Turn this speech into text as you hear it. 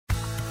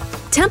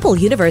Temple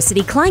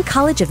University Klein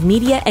College of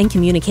Media and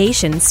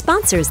Communication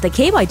sponsors the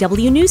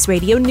KYW News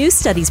Radio News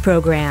Studies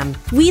program.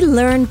 We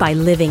learn by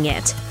living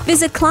it.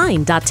 Visit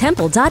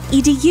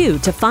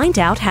klein.temple.edu to find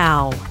out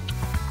how.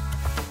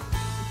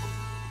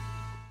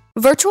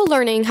 Virtual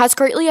learning has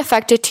greatly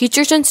affected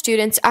teachers and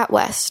students at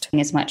West.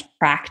 As much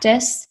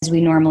practice as we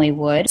normally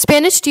would.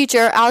 Spanish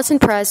teacher Allison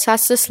Perez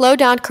has to slow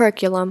down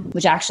curriculum,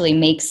 which actually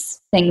makes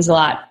things a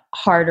lot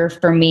harder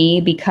for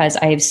me because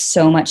I have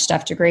so much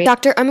stuff to grade.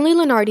 Dr. Emily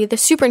Lenardi, the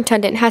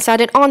superintendent, has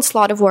had an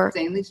onslaught of work.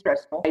 Insanely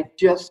stressful. I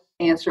just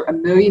answer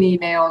 1 million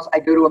emails.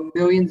 I go to 1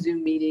 million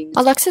Zoom meetings.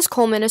 Alexis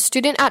Coleman, a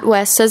student at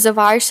West, says the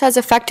virus has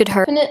affected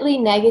her. Definitely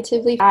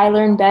negatively. I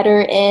learn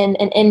better in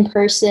an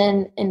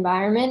in-person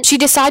environment. She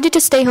decided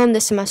to stay home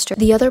this semester.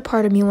 The other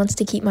part of me wants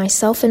to keep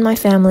myself and my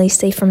family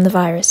safe from the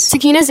virus.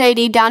 Sakina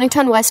Zaidi,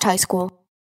 Downingtown West High School.